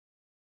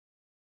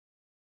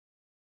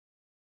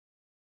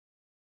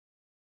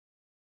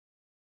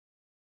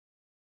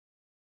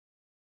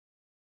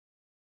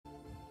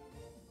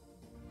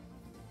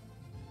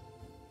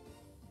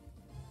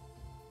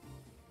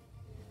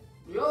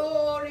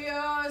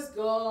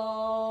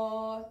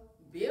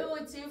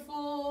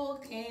Beautiful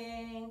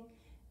King,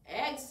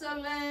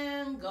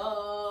 excellent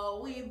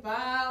God, we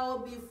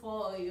bow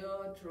before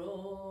your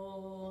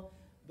throne.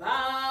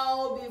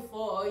 Bow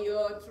before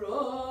your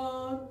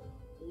throne,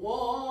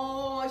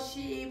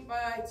 worship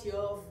at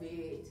your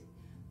feet.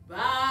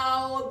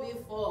 Bow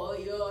before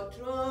your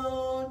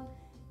throne,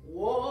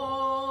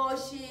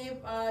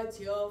 worship at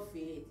your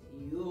feet.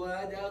 You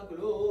are the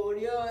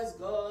glorious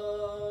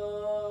God.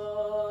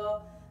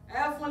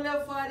 Heavenly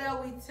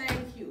Father, we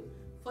thank you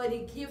for the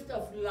gift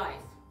of life.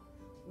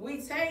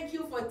 We thank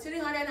you for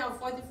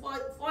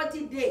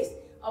 340 days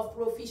of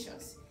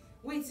provisions.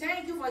 We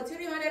thank you for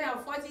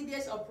 340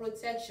 days of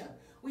protection.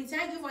 We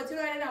thank you for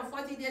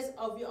 340 days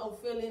of your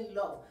unfailing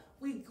love.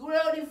 We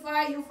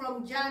glorify you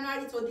from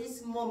January to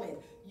this moment.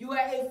 You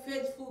are a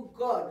faithful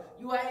God.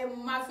 You are a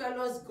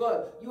marvelous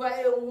God. You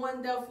are a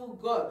wonderful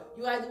God.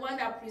 You are the one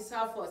that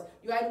preserves us.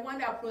 You are the one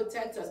that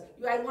protects us.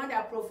 You are the one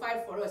that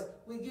provides for us.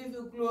 We give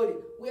you glory.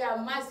 We are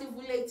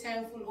massively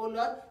thankful, O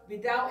Lord. Be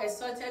thou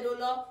exalted, O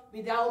Lord.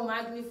 Be thou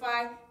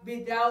magnified.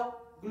 Be thou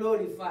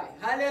glorified.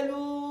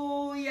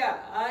 Hallelujah.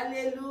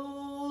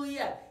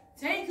 Hallelujah.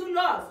 Thank you,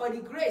 Lord, for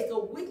the grace to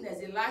witness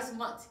the last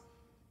month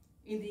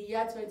in the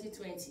year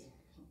 2020.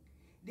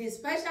 The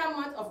special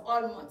month of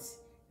all months,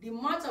 the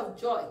month of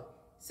joy,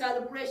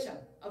 celebration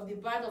of the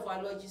birth of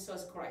our Lord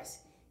Jesus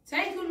Christ.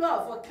 Thank you,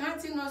 Lord, for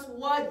counting us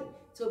worthy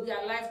to be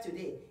alive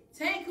today.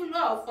 Thank you,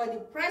 Lord, for the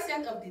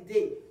present of the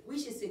day,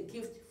 which is a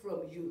gift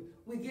from you.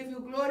 We give you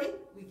glory,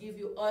 we give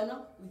you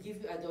honor, we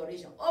give you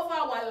adoration. Over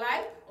our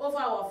life, over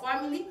our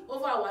family,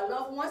 over our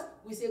loved ones,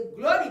 we say,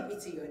 glory be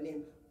to your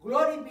name.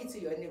 Glory be to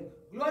your name.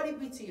 Glory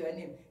be to your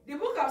name. The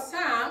book of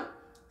Psalm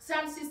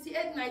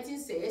 68:19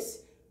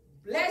 says,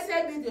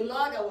 blessed be the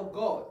Lord our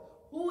God,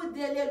 who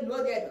daily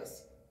loaded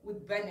us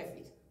with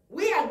benefit.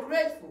 We are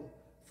grateful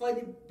for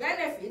the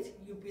benefit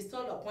you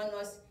bestowed upon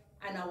us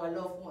and our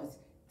loved ones.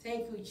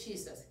 Thank you,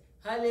 Jesus.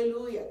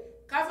 Hallelujah.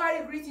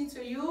 Calvary greeting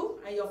to you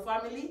and your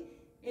family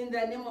in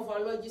the name of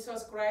our Lord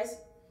Jesus Christ.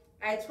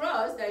 I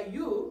trust that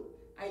you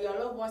and your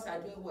loved ones are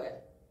doing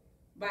well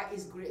by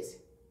His grace.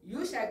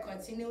 You shall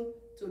continue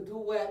to do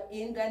well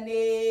in the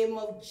name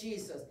of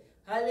Jesus.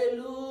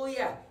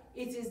 Hallelujah.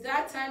 It is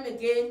that time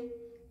again.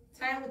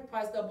 Time with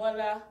Pastor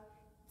Bola,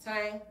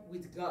 time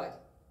with God.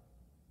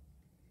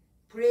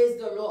 Praise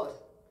the Lord.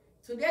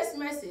 Today's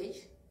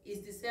message is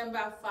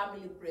December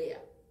family prayer.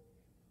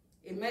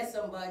 Amen,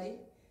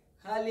 somebody.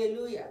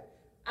 Hallelujah.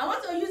 I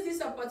want to use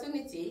this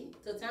opportunity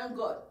to thank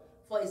God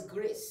for His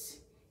grace.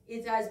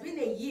 It has been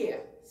a year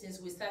since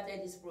we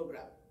started this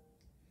program.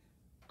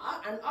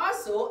 And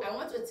also, I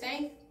want to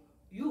thank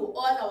you,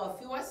 all our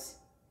viewers,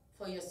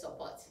 for your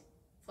support,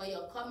 for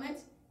your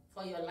comment,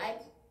 for your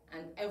like,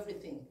 and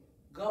everything.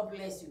 God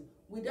bless you.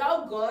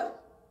 Without God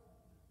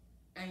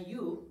and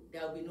you,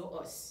 there will be no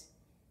us.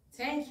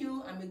 Thank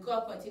you, and may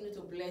God continue to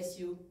bless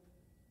you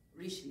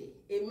richly.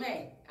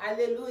 Amen.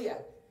 Hallelujah.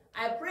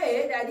 I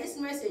pray that this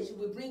message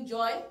will bring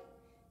joy,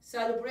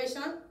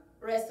 celebration,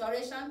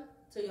 restoration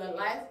to your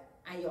life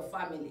and your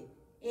family.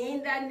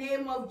 In the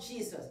name of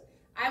Jesus,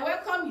 I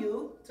welcome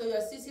you to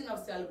your season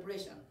of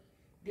celebration,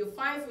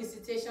 divine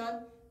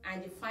visitation,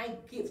 and divine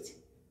gift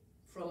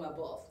from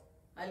above.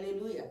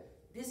 Hallelujah.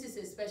 This is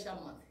a special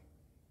month.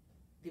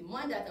 The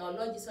month that our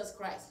Lord Jesus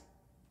Christ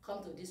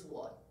come to this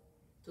world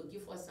to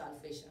give us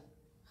salvation.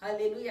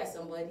 Hallelujah,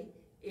 somebody.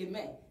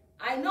 Amen.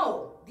 I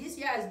know this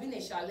year has been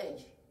a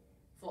challenge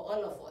for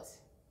all of us.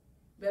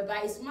 But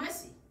by His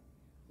mercy,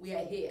 we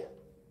are here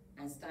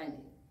and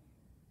standing.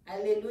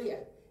 Hallelujah.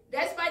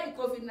 Despite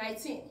the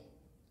COVID-19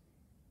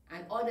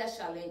 and other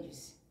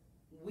challenges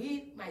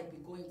we might be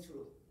going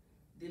through,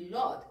 the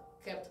Lord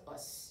kept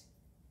us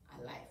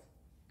alive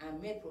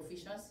and made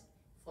provisions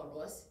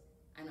for us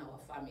and our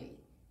family.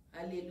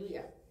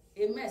 Hallelujah.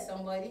 Amen,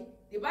 somebody.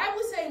 The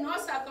Bible says in all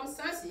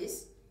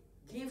circumstances,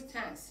 give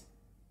thanks.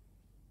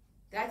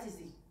 That is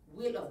the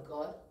will of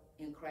God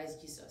in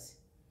Christ Jesus.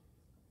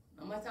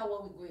 No matter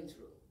what we're going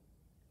through,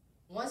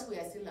 once we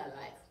are still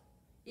alive,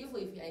 if you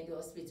are in the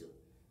hospital,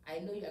 I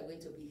know you are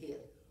going to be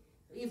healed.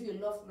 If you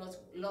lost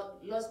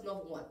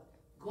loved one,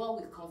 God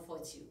will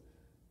comfort you.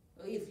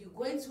 If you're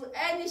going through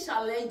any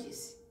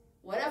challenges,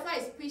 whatever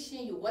is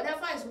pushing you,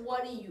 whatever is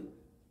worrying you,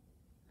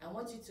 I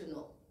want you to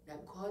know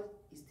that God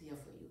is there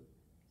for you.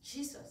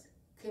 Jesus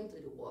came to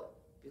the world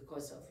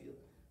because of you.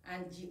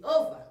 And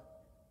Jehovah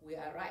will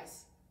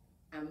arise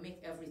and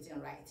make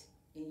everything right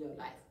in your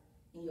life,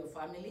 in your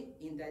family,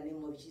 in the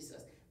name of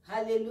Jesus.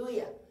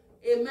 Hallelujah.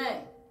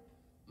 Amen.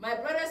 My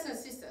brothers and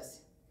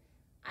sisters,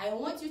 I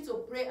want you to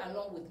pray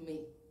along with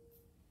me.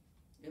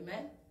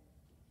 Amen.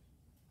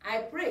 I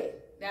pray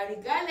that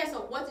regardless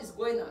of what is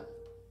going on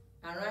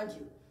around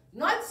you,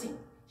 nothing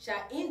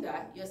shall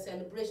hinder your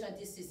celebration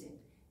this season.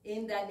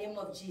 In the name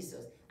of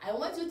Jesus. I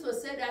want you to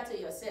say that to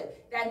yourself,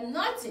 that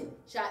nothing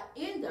shall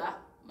hinder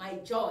my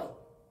joy,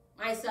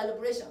 my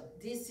celebration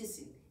this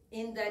season.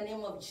 In the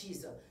name of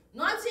Jesus.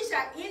 Nothing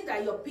shall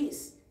hinder your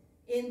peace.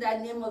 In the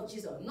name of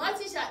Jesus.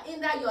 Nothing shall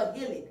hinder your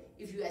healing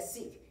if you are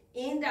sick.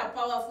 In the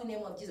powerful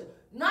name of Jesus.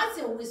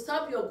 Nothing will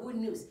stop your good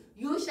news.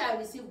 You shall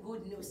receive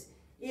good news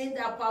in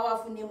the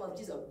powerful name of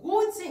Jesus.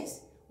 Good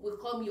things will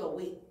come your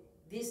way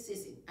this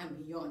season and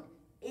beyond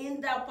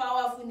in the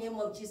powerful name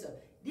of Jesus.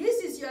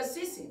 This is your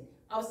season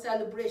of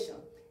celebration.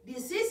 The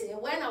season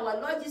when our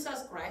Lord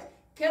Jesus Christ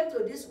came to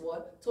this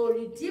world to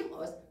redeem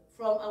us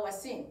from our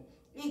sin.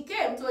 He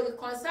came to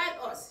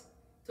reconcile us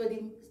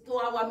to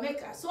our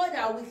Maker so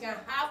that we can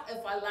have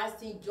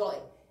everlasting joy.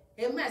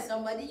 Amen.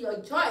 Somebody, your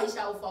joy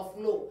shall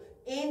overflow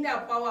in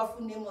the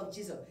powerful name of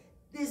Jesus.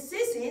 The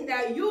season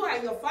that you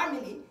and your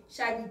family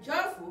shall be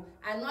joyful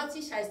and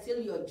nothing shall steal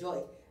your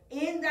joy.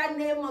 In the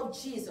name of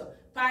Jesus,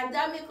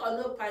 pandemic or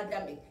no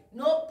pandemic,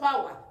 no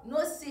power,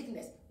 no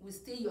sickness will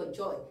steal your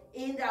joy.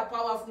 In the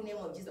powerful name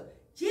of Jesus.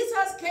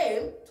 Jesus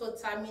came to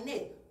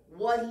terminate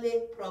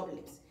worldly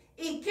problems.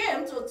 He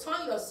came to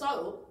turn your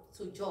sorrow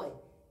to joy.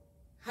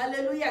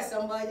 Hallelujah,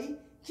 somebody.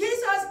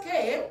 Jesus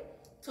came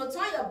to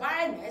turn your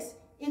barrenness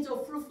into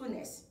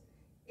fruitfulness.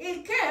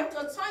 He came to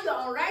turn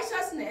your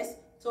unrighteousness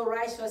to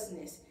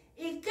righteousness.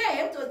 He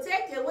came to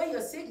take away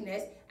your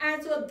sickness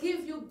and to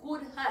give you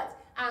good health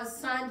and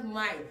sound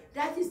mind.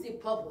 That is the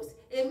purpose.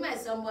 Amen,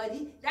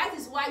 somebody. That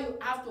is why you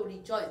have to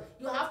rejoice.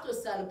 You have to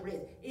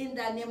celebrate in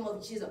the name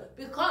of Jesus.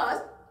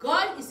 Because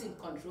God is in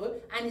control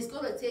and He's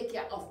going to take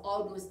care of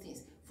all those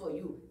things for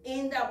you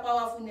in the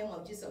powerful name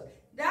of Jesus.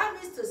 That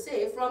means to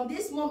say, from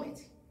this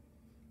moment,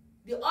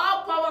 the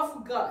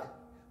all-powerful God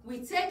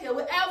will take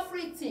away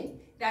everything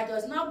that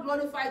does not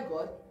glorify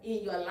God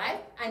in your life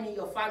and in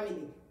your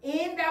family.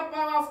 In the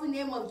powerful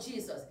name of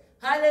Jesus.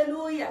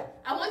 Hallelujah.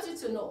 I want you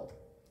to know,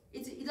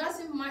 it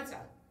doesn't matter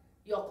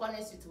your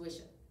current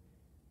situation.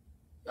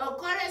 Your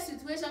current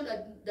situation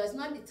does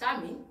not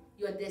determine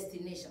your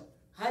destination.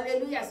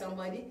 Hallelujah,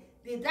 somebody.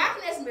 The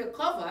darkness may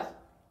cover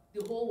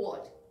the whole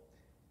world.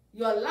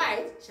 Your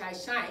light shall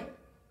shine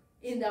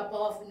in the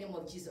powerful name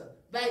of Jesus.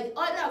 By the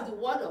order of the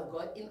word of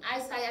God in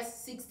Isaiah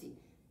 60,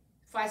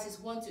 verses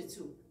 1 to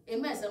 2.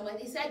 Amen,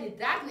 somebody. He said the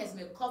darkness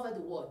may cover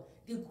the world.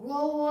 The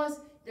gross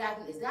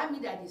darkness. That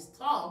means that the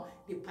storm,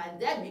 the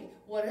pandemic,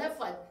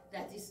 whatever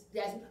that is,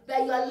 by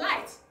your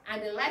light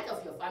and the light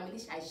of your family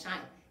shall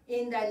shine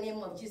in the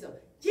name of Jesus.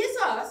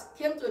 Jesus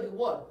came to the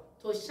world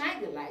to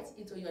shine the light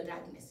into your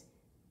darkness.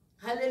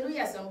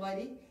 Hallelujah,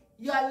 somebody.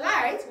 Your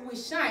light will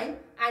shine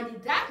and the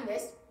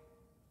darkness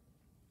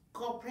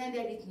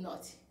comprehended it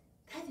not.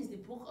 That is the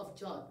book of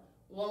John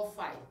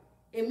 1:5.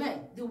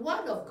 Amen. The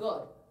word of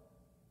God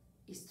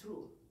is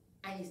true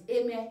and is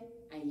amen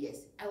and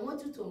yes. I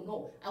want you to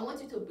know. I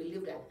want you to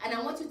believe that. And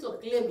I want you to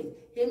claim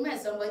it. Amen,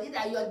 somebody,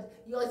 that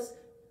your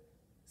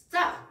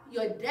star,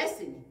 your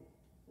destiny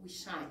will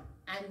shine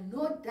and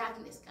no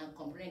darkness can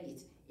comprehend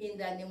it in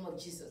the name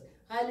of Jesus.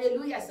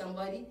 Hallelujah,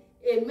 somebody.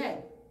 Amen.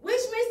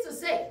 Which means to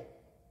say,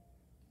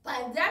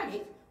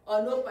 pandemic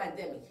or no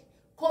pandemic,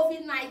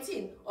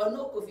 COVID-19 or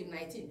no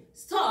COVID-19,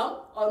 storm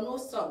or no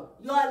storm,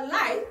 your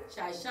light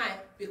shall shine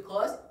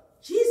because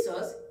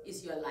Jesus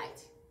is your light.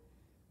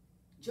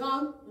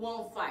 John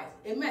 1:5.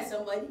 Amen,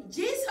 somebody.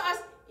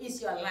 Jesus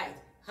is your light.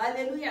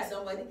 Hallelujah,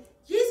 somebody.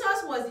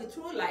 Jesus was the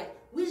true light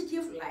which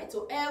gives light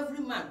to every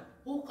man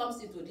who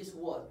comes into this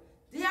world.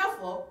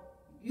 Therefore,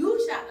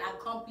 you shall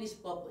accomplish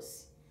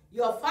purpose.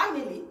 Your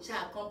family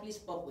shall accomplish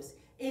purpose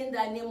in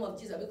the name of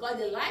Jesus. Because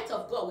the light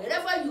of God,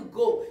 wherever you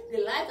go, the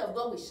light of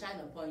God will shine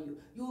upon you.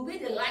 You will be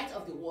the light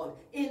of the world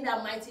in the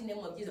mighty name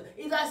of Jesus.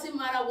 It doesn't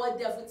matter what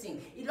devil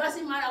thinks. It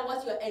doesn't matter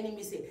what your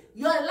enemy say.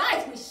 Your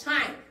light will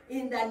shine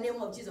in the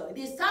name of Jesus.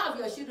 The star of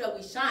your children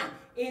will shine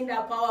in the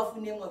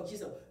powerful name of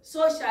Jesus.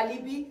 So shall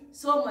it be,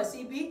 so must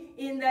it be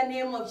in the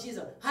name of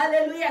Jesus.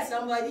 Hallelujah,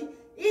 somebody.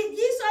 If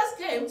Jesus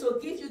came to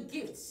give you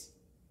gifts,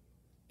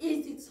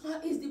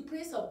 is the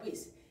Prince of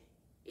Peace.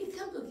 He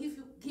came to give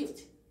you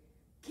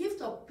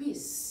gift of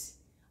peace,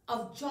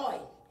 of joy,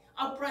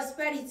 of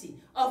prosperity,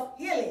 of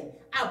healing,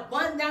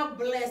 abundant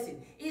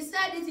blessing. He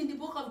said it in the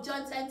book of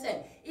John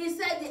 10:10. He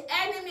said the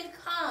enemy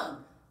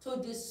come to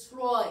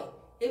destroy,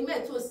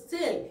 amen, to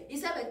steal. He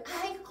said, but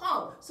I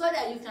come so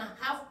that you can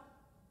have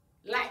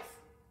life,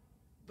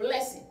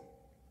 blessing,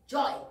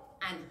 joy,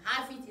 and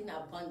have it in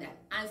abundance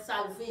and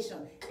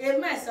salvation.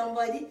 Amen,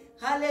 somebody.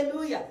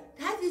 Hallelujah.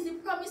 That is the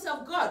promise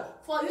of God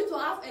for you to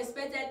have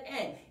expected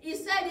end. He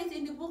said it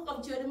in the book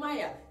of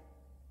Jeremiah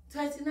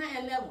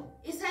 39:11.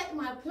 He said,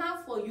 my plan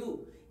for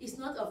you is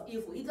not of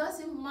evil. It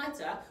doesn't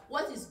matter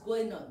what is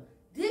going on.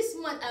 This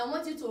month, I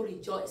want you to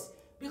rejoice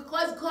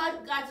because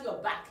God got your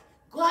back.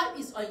 God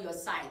is on your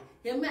side.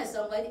 Amen,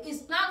 somebody.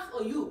 His plan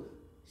for you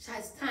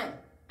shall stand.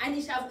 And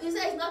he said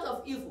it's not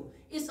of evil.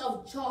 It's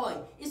of joy.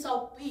 It's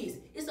of peace.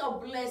 It's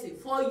of blessing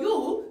for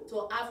you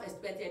to have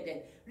expected them.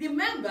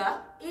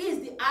 Remember, he is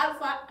the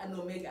Alpha and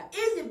Omega. He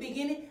is the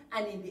beginning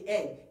and in the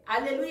end.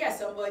 Hallelujah,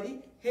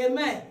 somebody.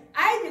 Amen.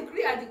 I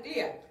decree and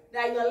declare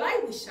that your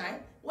light will shine,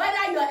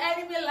 whether your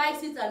enemy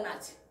likes it or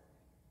not.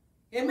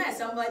 Amen,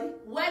 somebody.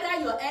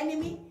 Whether your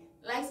enemy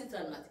likes it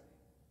or not.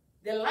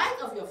 The light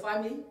of your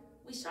family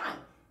will shine.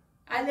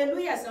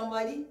 Hallelujah,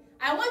 somebody.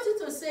 I want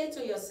you to say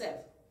to yourself,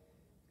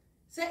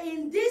 say,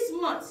 in this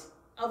month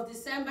of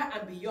December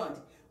and beyond,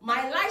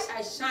 my light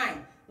shall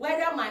shine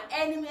whether my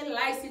enemy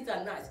likes it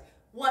or not.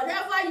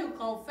 Whatever you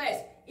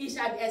confess, it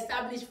shall be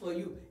established for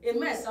you.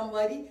 Amen,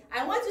 somebody.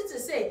 I want you to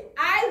say,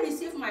 I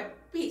receive my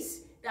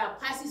peace that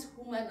passes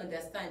human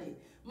understanding.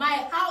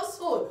 My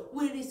household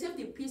will receive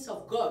the peace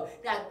of God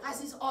that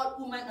passes all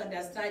human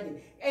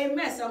understanding.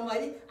 Amen,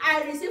 somebody.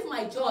 I receive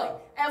my joy,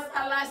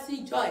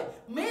 everlasting joy.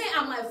 Me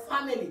and my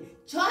family,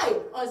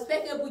 joy,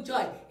 unspeakable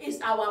joy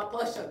is our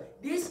portion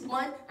this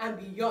month and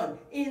beyond.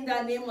 In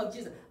the name of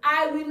Jesus.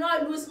 I will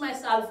not lose my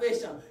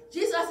salvation.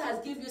 Jesus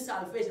has given you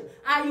salvation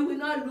and you will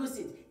not lose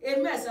it.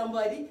 Amen,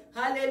 somebody.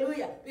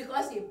 Hallelujah.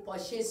 Because he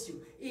purchased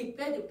you. He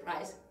paid the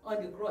price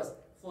on the cross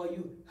for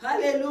you.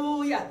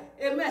 Hallelujah.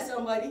 Amen,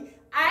 somebody.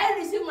 I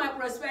receive my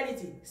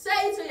prosperity. Say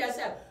it to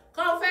yourself.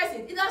 Confess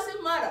it. It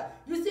doesn't matter.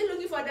 You're still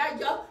looking for that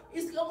job.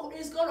 It's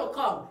going to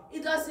come.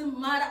 It doesn't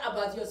matter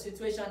about your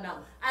situation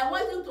now. I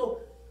want you to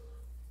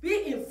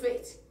be in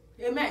faith.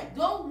 Amen.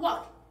 Don't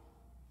walk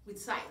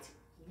with sight.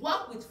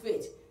 Walk with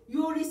faith.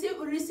 You receive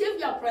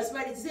your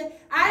prosperity. Say,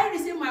 I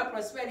receive my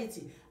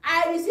prosperity.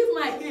 I receive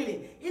my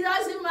healing. It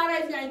doesn't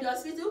matter if you're in the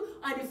hospital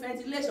or the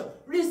ventilation.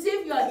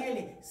 Receive your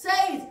healing.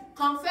 Say it.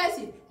 Confess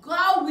it.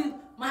 God will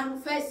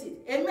manifest it.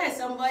 Amen,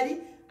 somebody.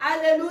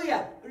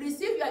 Hallelujah.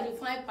 Receive your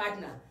divine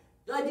partner.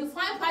 Your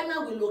divine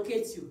partner will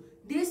locate you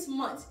this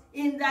month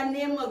in the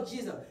name of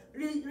Jesus.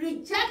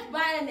 Reject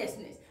barrenness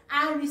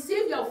and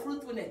receive your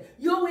fruitfulness.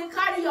 You will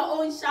carry your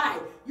own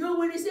child. You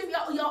will receive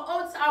your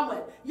own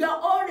Samuel. Your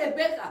own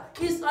Rebecca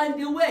is on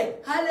the way.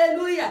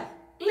 Hallelujah.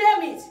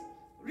 Claim it.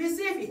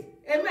 Receive it.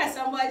 Amen,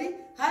 somebody.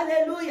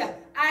 Hallelujah.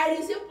 I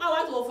receive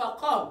power to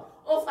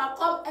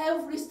overcome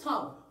every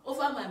storm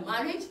over my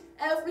marriage,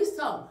 every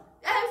storm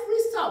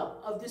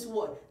of this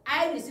world.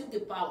 I receive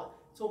the power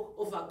to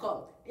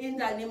overcome in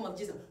the name of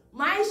Jesus.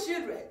 My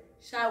children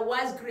shall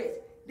rise great.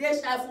 They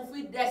shall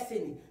fulfill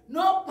destiny.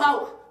 No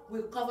power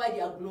will cover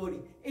their glory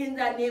in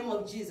the name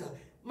of Jesus.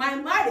 My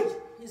marriage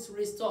is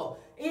restored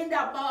in the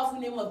powerful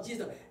name of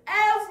Jesus.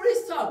 Every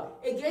storm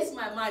against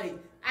my marriage,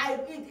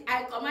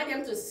 I command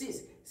them to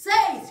cease. Say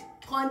it.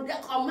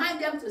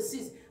 Command them to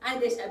cease,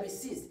 and they shall be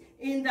ceased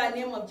in the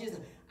name of Jesus.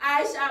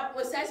 I shall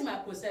possess my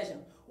possession.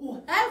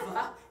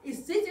 Whoever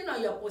is sitting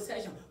on your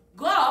possession,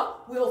 God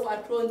will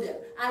overthrow them,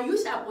 and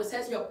you shall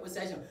possess your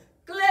possession.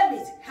 Claim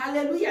it.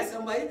 Hallelujah,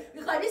 somebody.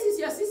 Because this is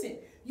your season.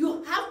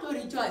 You have to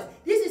rejoice.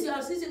 This is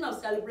your season of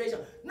celebration.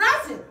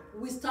 Nothing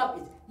will stop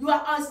it. You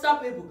are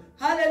unstoppable.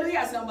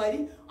 Hallelujah,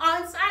 somebody.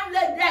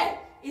 Untimely death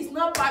is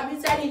not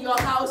permitted in your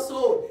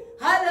household.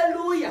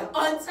 Hallelujah.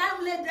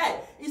 Untimely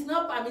death is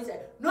not permitted.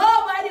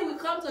 Nobody will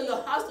come to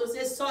your house to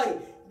say sorry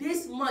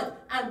this month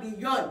and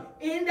beyond.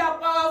 In the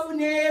powerful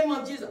name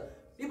of Jesus.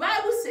 The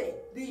Bible says,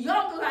 the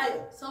young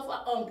lion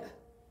suffer hunger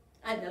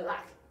and the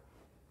lack.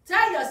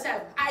 Tell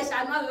yourself, I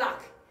shall not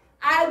lack.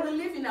 I will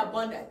live in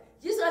abundance.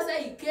 Jesus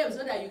said he came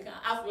so that you can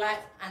have life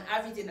and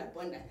have it in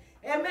abundance.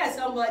 Amen,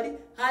 somebody.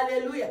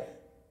 Hallelujah.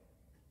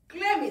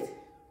 Claim it.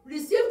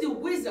 Receive the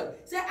wisdom.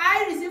 Say,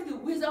 I receive the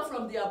wisdom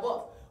from the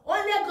above.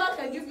 Only God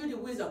can give you the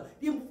wisdom.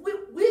 The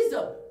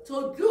wisdom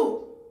to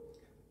do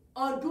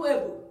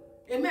undoable.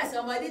 Amen,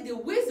 somebody. The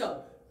wisdom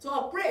to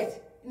operate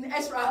in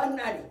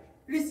extraordinary.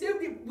 Receive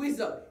the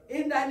wisdom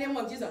in the name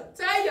of Jesus.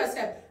 Tell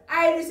yourself,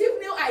 I receive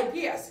new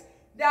ideas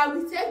that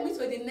will take me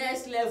to the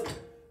next level.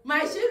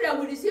 My children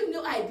will receive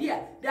new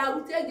idea that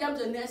will take them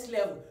to the next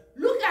level.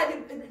 Look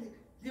at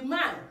the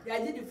man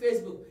that did the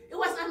Facebook. It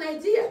was an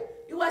idea.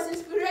 It was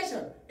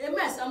inspiration.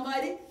 Amen,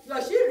 somebody.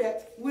 Your children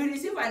will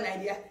receive an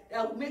idea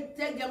that will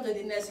take them to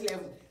the next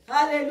level.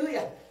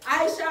 Hallelujah.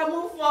 I shall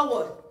move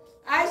forward.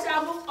 I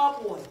shall move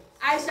upward.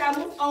 I shall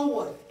move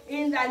onward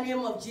in the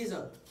name of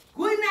Jesus.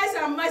 Goodness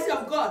and mercy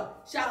of God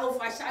shall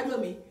overshadow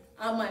me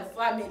and my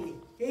family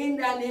in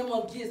the name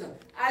of Jesus.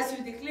 As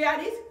you declare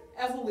it,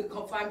 heaven will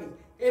confirm it.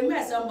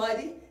 Amen,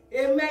 somebody.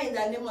 Amen, in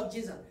the name of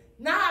Jesus.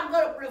 Now I'm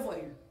going to pray for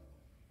you.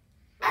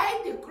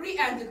 I decree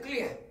and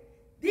declare,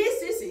 this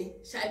season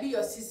shall be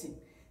your season.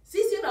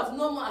 Season of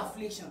no more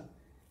affliction.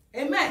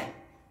 Amen.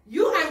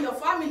 You and your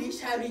family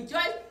shall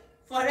rejoice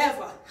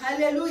forever.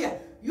 Hallelujah.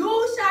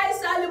 You shall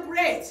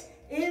celebrate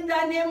in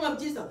the name of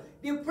Jesus.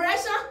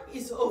 Depression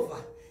is over.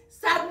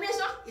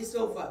 Stagnation is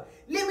over.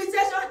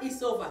 Limitation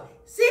is over.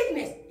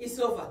 Sickness is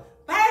over.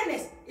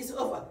 Barrenness is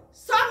over.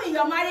 Storm in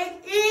your marriage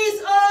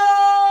is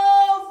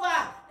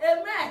over.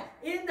 Amen.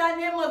 In the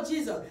name of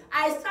Jesus,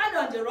 I stand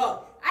on the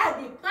rock.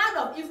 I depart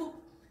of evil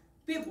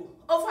people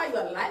over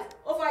your life,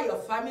 over your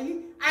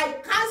family. I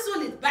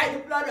cancel it by the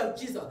blood of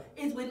Jesus.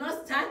 It will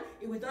not stand.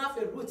 It will not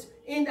have a root.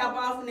 In the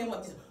powerful name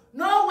of Jesus.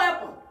 No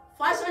weapon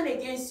fashioned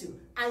against you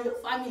and your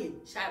family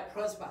shall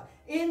prosper.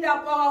 In the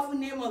powerful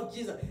name of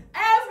Jesus.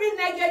 Every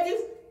negative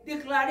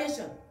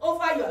declaration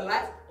over your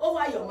life,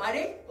 over your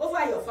marriage,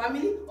 over your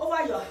family,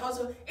 over your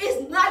household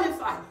is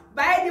nullified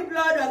by the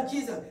blood of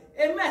Jesus.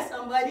 Amen,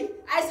 somebody.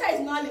 I say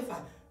it's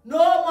nullified.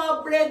 No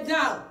more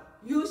breakdown.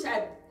 You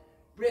shall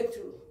break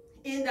through.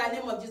 In the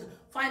name of Jesus.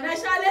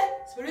 Financially,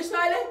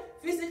 spiritually,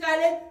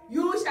 physically,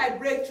 you shall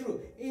break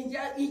through. In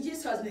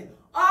Jesus' name.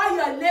 All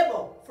your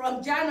labor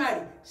from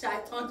January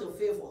shall turn to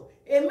favor.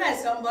 Amen,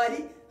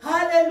 somebody.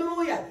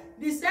 Hallelujah.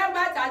 December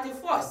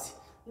 31st,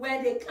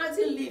 when they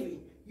cancel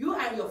leaving, you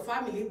and your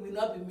family will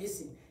not be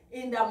missing.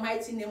 In the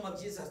mighty name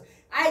of Jesus.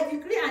 I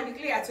decree and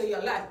declare to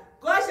your life,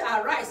 God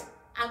shall arise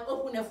and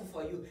open heaven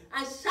for you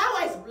and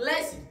shower his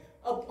blessing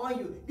upon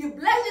you. The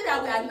blessing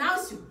that will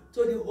announce you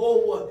to the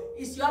whole world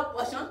is your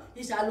portion.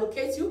 It shall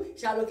locate you.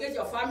 It shall locate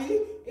your family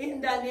in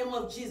the name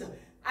of Jesus.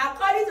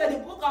 According to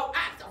the book of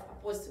Acts of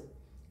Apostles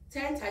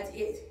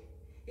 10:38,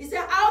 it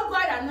said how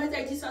God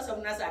anointed Jesus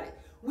of Nazareth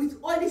with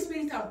Holy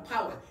Spirit and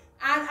power,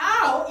 and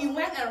how he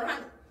went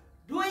around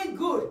doing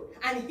good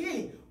and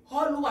healing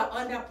all who are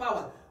under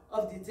power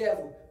of the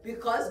devil,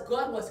 because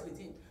God was with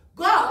him.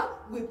 God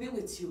will be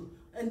with you.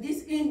 And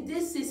in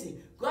this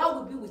season, God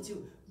will be with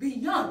you.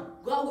 Beyond,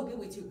 God will be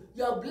with you.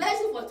 Your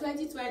blessing for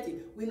 2020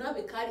 will not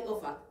be carried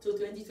over to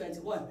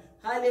 2021.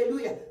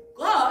 Hallelujah.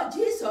 God,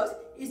 Jesus,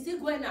 is still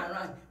going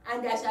around,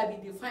 and there shall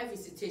be divine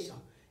visitation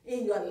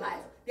in your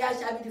life. There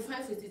shall be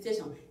divine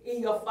visitation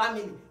in your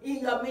family, in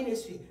your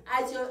ministry,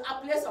 at your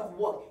place of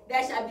work.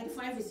 There shall be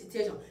divine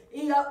visitation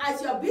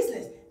at your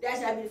business. There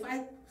shall be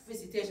divine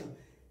visitation.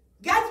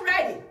 Get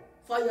ready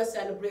for your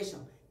celebration.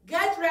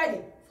 Get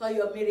ready for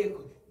your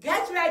miracle.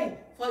 Get ready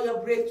for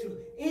your breakthrough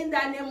in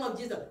the name of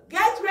Jesus.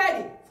 Get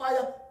ready for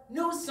your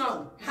new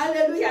song.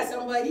 Hallelujah,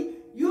 somebody.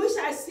 You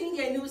shall sing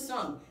a new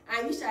song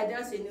and you shall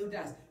dance a new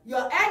dance.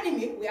 Your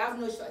enemy will have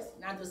no choice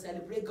now to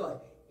celebrate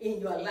God in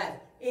your life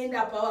in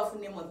the powerful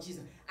name of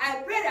Jesus. I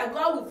pray that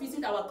God will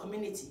visit our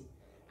community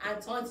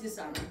and turn this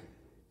around.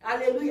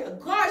 Hallelujah.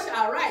 God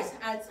shall arise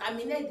and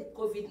terminate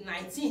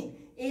COVID-19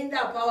 in the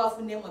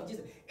powerful name of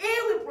Jesus. He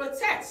will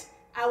protect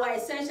our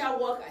essential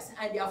workers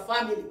and their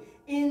family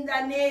in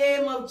the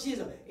name of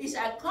Jesus. He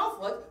shall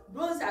comfort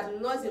those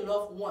that lost a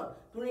loved one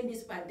during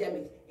this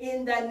pandemic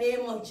in the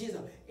name of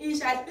Jesus. He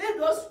shall heal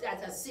those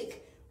that are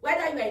sick.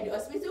 Whether you are in the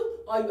hospital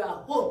or you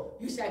are home,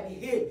 you shall be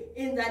healed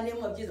in the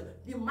name of Jesus.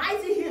 The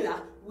mighty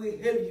healer will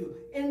heal you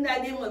in the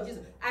name of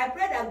Jesus. I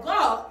pray that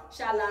God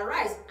shall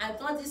arise and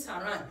turn this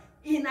around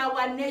in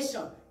our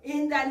nation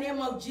in the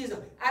name of Jesus.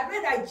 I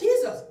pray that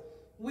Jesus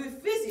will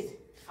visit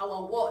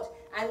our world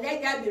and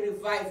let there be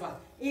revival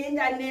in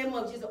the name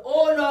of Jesus.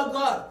 Oh Lord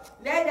God,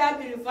 let there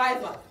be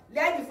revival.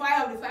 Let the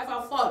fire of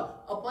revival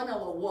fall upon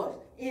our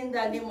world in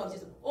the name of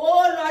Jesus.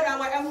 Oh Lord,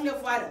 our Heavenly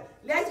Father,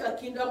 let your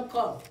kingdom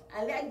come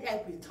and let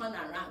there be turn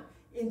around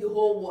in the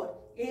whole world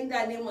in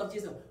the name of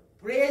Jesus.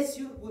 Praise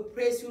you, we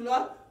praise you,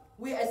 Lord.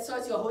 We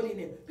exalt your holy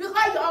name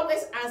because you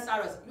always answer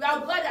us. You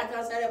are God that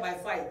answered by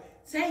fire.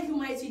 Thank you,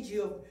 mighty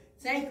Jehovah.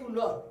 Thank you,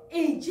 Lord.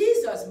 In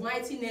Jesus'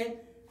 mighty name,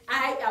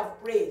 I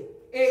have prayed.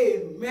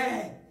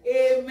 Amen.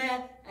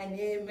 Amen and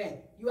amen.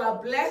 You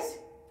are blessed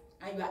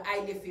and you are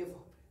highly favored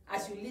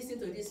as you listen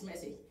to this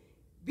message.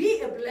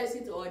 Be a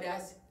blessing to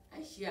others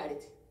and share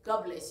it.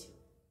 God bless you.